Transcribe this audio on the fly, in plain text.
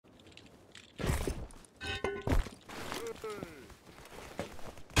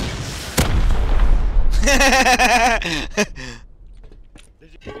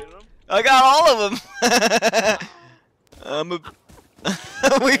Did you get him? I got all of them.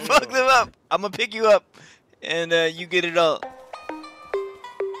 We fucked them up. I'm gonna pick you up, and you get it all.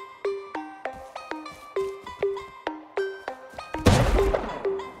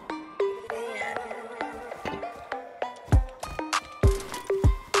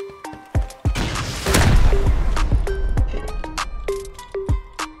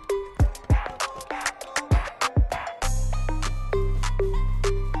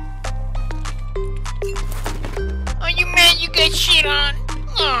 Are you mad you get shit on?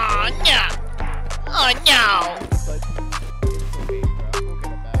 Oh no! Oh no!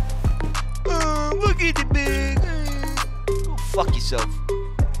 Look at the big. Go fuck yourself.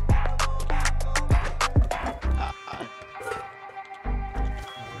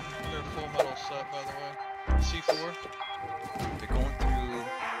 They're full metal set, by the way. C4. They're going through.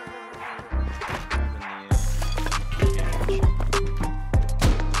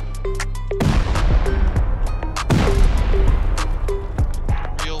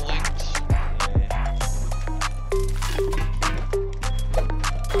 Real links.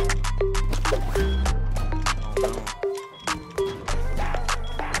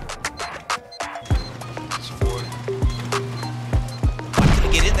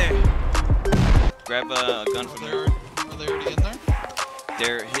 Grab a gun from there. Are they already in there?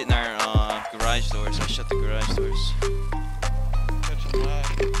 They're hitting our garage doors. I shut the garage doors. Catching lag.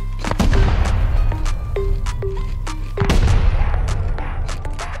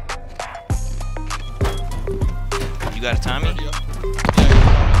 You got a Tommy? Ready up.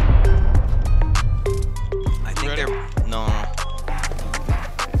 I think ready? they're no.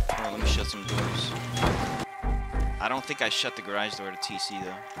 Hold on, let me shut some doors. I don't think I shut the garage door to TC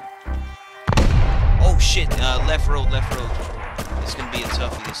though. Oh shit! Left road. It's gonna be a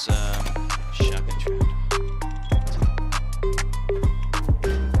toughie. This shotgun trap.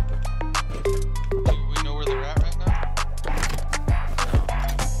 Do we know where they're at right now?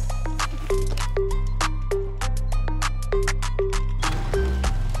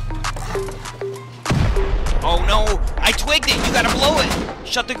 Oh no! I twigged it. You gotta blow it.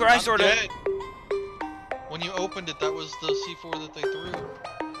 Shut the garage door. Dead. When you opened it, that was the C4 that they threw.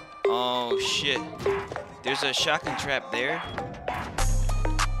 Oh shit! There's a shotgun trap there.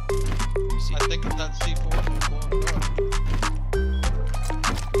 I think if that C4 is blowing it up.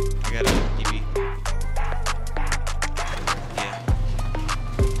 I got a DB. Yeah.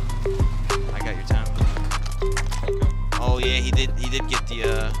 I got your time. Okay. Oh yeah, he did get the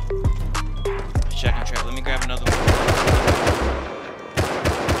shotgun trap. Let me grab another one.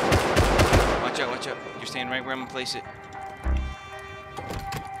 Watch out. You're staying right where I'm gonna place it.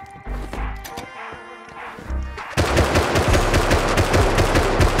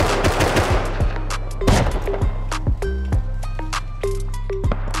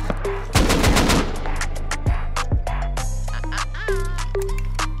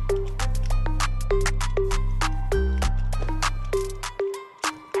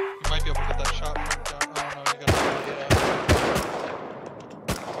 You might be able to get that shot from down. I don't know, you gotta get it out.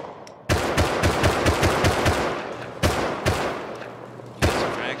 You got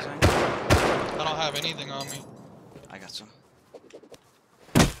some frags on? I don't have anything on me. I got some.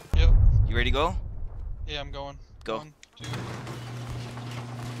 Yep. You ready to go? Yeah, I'm going. Go. 1, 2.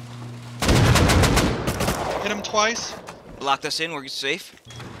 Hit him twice. Blocked us in. We're safe.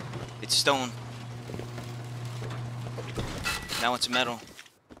 It's stone. Now it's metal.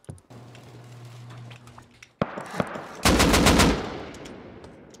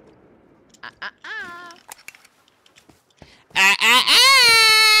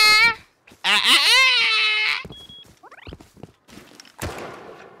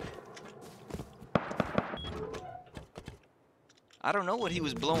 I don't know what he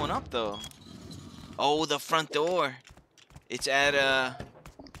was blowing up though. Oh, the front door. It's at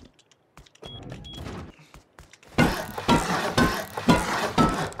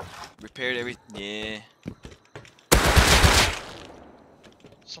repaired everything. Yeah.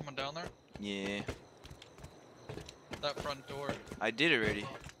 Someone down there? Yeah. That front door. I did already.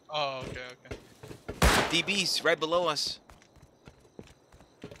 Oh, okay. DB's right below us.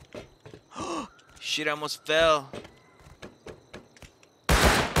 Shit, I almost fell.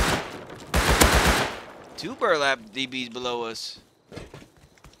 2 burlap DBs below us.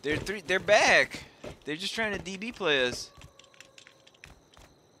 They're back. They're just trying to DB play us.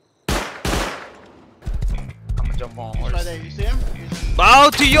 I'm gonna jump on horse. Right there, you see him?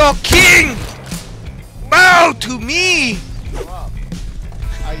 Bow to your king! Bow to me! Wow.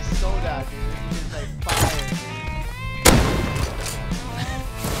 I saw that, dude. He just like fire, dude.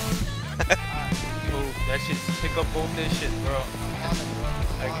 That shit's pick up on this shit, bro.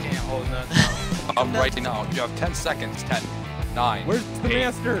 I can't hold nothing. Right now. You have 10 seconds. 10, 9. Where's the 8,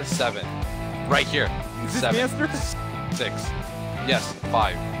 master? 7. Right here. Is this 7. master? 6. Yes.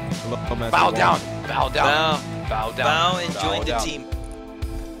 5. Hello, master. Bow Wall. down. Bow down. Bow. Bow down. Bow and Bow join the down. team.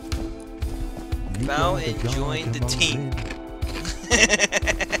 Bow and join the team.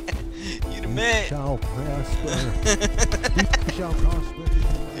 You the man. Shall prosper. Shall prosper.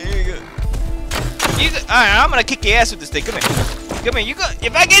 Here you go. Alright, I'm gonna kick your ass with this thing. Come here. Come here. You go.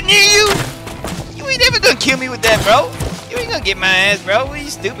 If I get near you, you ain't never gonna kill me with that, bro. You ain't gonna get my ass, bro. What are you,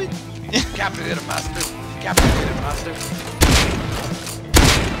 stupid? Captivated master. Captivated master.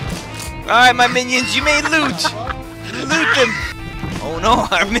 Alright, my minions, you may loot. Loot them. Oh no,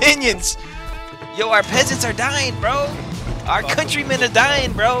 our minions. Yo, our peasants are dying, bro. Our countrymen are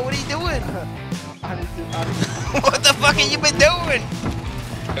dying, bro. What are you doing? What the fuck have you been doing?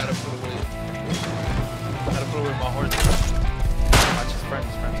 Gotta put away. Gotta put away my horse. Watch his friends.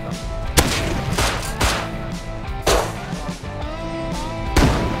 His friends come.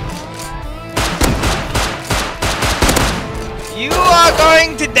 You are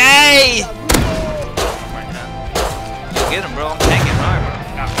going to die. Right now. You get him, bro. I'm tanking hard, bro.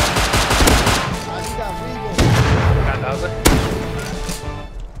 Got the other.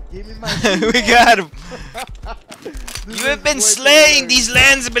 Give me my We got him. You have been slain. These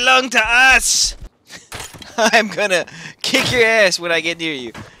lands belong to us. I'm gonna kick your ass when I get near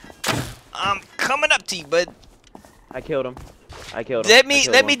you. I'm coming up to you, bud. I killed him. I killed him.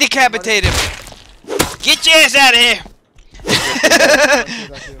 Let me decapitate him. Get your ass out of here.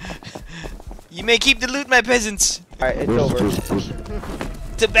 You may keep the loot, my peasants. Alright, it's over.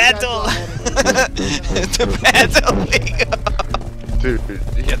 To battle. To battle we go.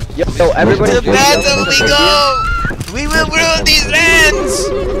 Yo, everybody. To battle we go. We will rule these lands.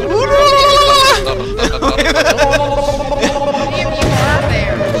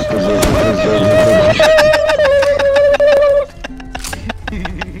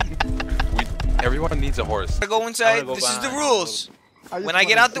 Everyone needs a horse. I go inside. This is the rules. When I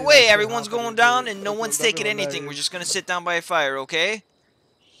get out the way, everyone's going down and no one's taking anything. We're just gonna sit down by a fire, okay?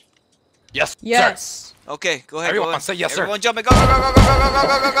 Yes. Yes. Sir. Okay, go ahead. Everyone go ahead. say yes, sir. Everyone jump and go, go, go, go, go, go, go,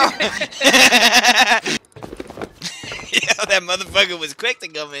 go, go, go. Yo, that motherfucker was quick to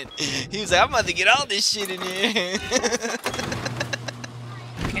come in. He was like, I'm about to get all this shit in here.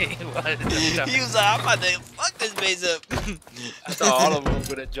 He was like, I'm about to fuck this base up. I thought all of them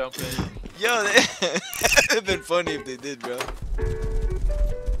gonna jump in. Yo, it'd been funny if they did, bro.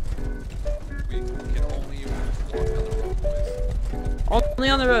 We can only walk on the road, boys. Only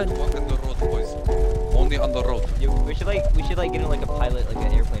on the road. Walk on the road, boys. Only on the road. Yo, we should get in like a pilot, like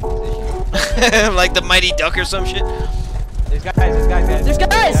an airplane position. Like the Mighty Duck or some shit. There's guys, guys. There's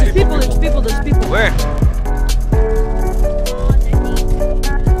guys. There's people. There's people. Where? I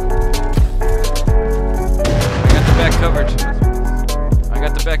got the back covered. I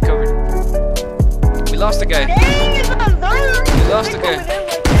got the back covered. We lost the guy. We lost the guy.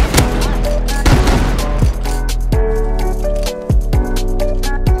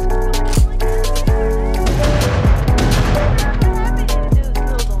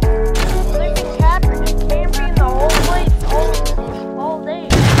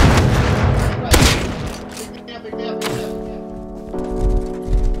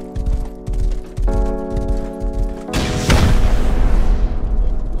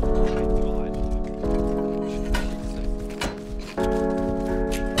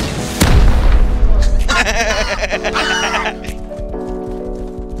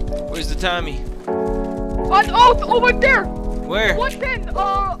 Where's the Tommy? Oh, right there. Where? 110.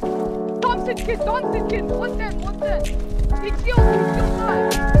 Thompson kid. 110. He's still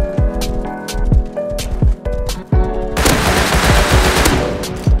alive.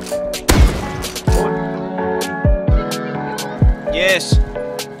 Yes.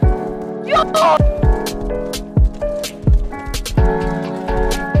 Yo!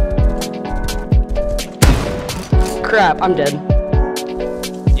 Crap, I'm dead.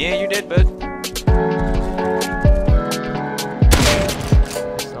 Yeah, you're dead, bud.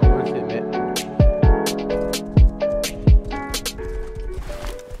 It's not worth it, man.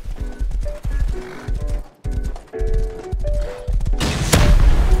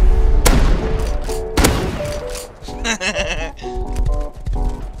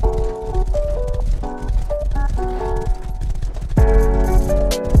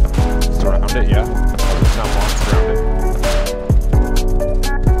 Surround it, yeah. It's not long, surround it.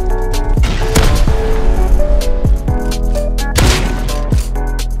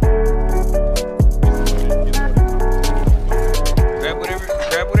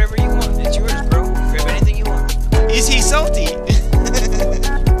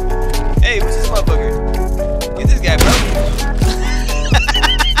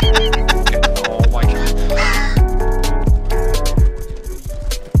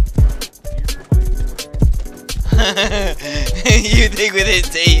 think we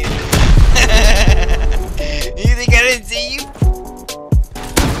didn't see you? You think I didn't see you?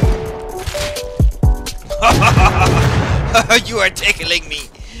 You are tickling me.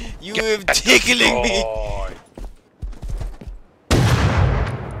 You are tickling me.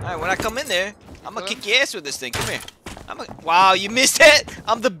 Alright, when I come in there, I'm gonna kick your ass with this thing. Come here. Wow, you missed that?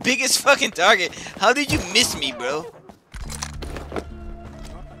 I'm the biggest fucking target. How did you miss me, bro?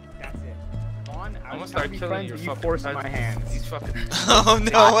 I'm gonna start killing your fucking force in my hands. He's fucking. Oh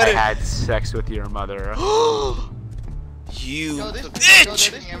no! What? I had sex with your mother. You Yo, this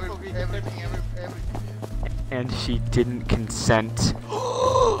bitch! everything. And she didn't consent.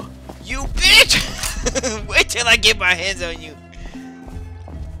 You bitch! Wait till I get my hands on you.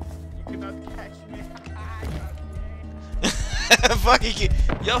 You cannot catch me. Fucking kid.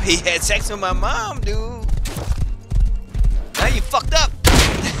 Yo, he had sex with my mom, dude. Now you fucked up.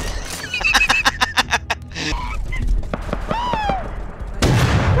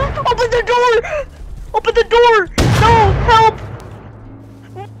 Open the door! Open the door! No! Help!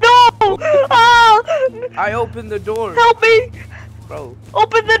 No! Ah! I opened the door. Help me! Bro.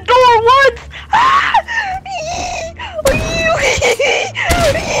 Open the door once! Ah!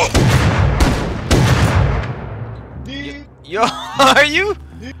 Yo, are you?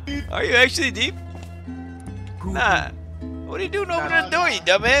 Are you actually deep? Nah. What are you doing opening the door, you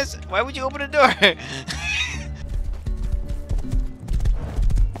dumbass? Why would you open the door?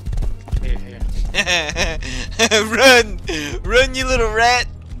 Run! Run, you little rat!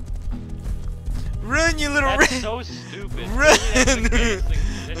 Run, you little rat! That's so stupid. Run!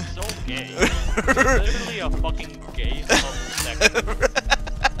 It's so gay. It's literally a fucking gay homosexual.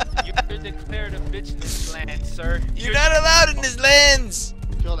 You're declared a bitch in this land, sir. You're not allowed in this lands!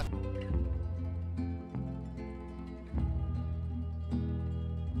 Kill them.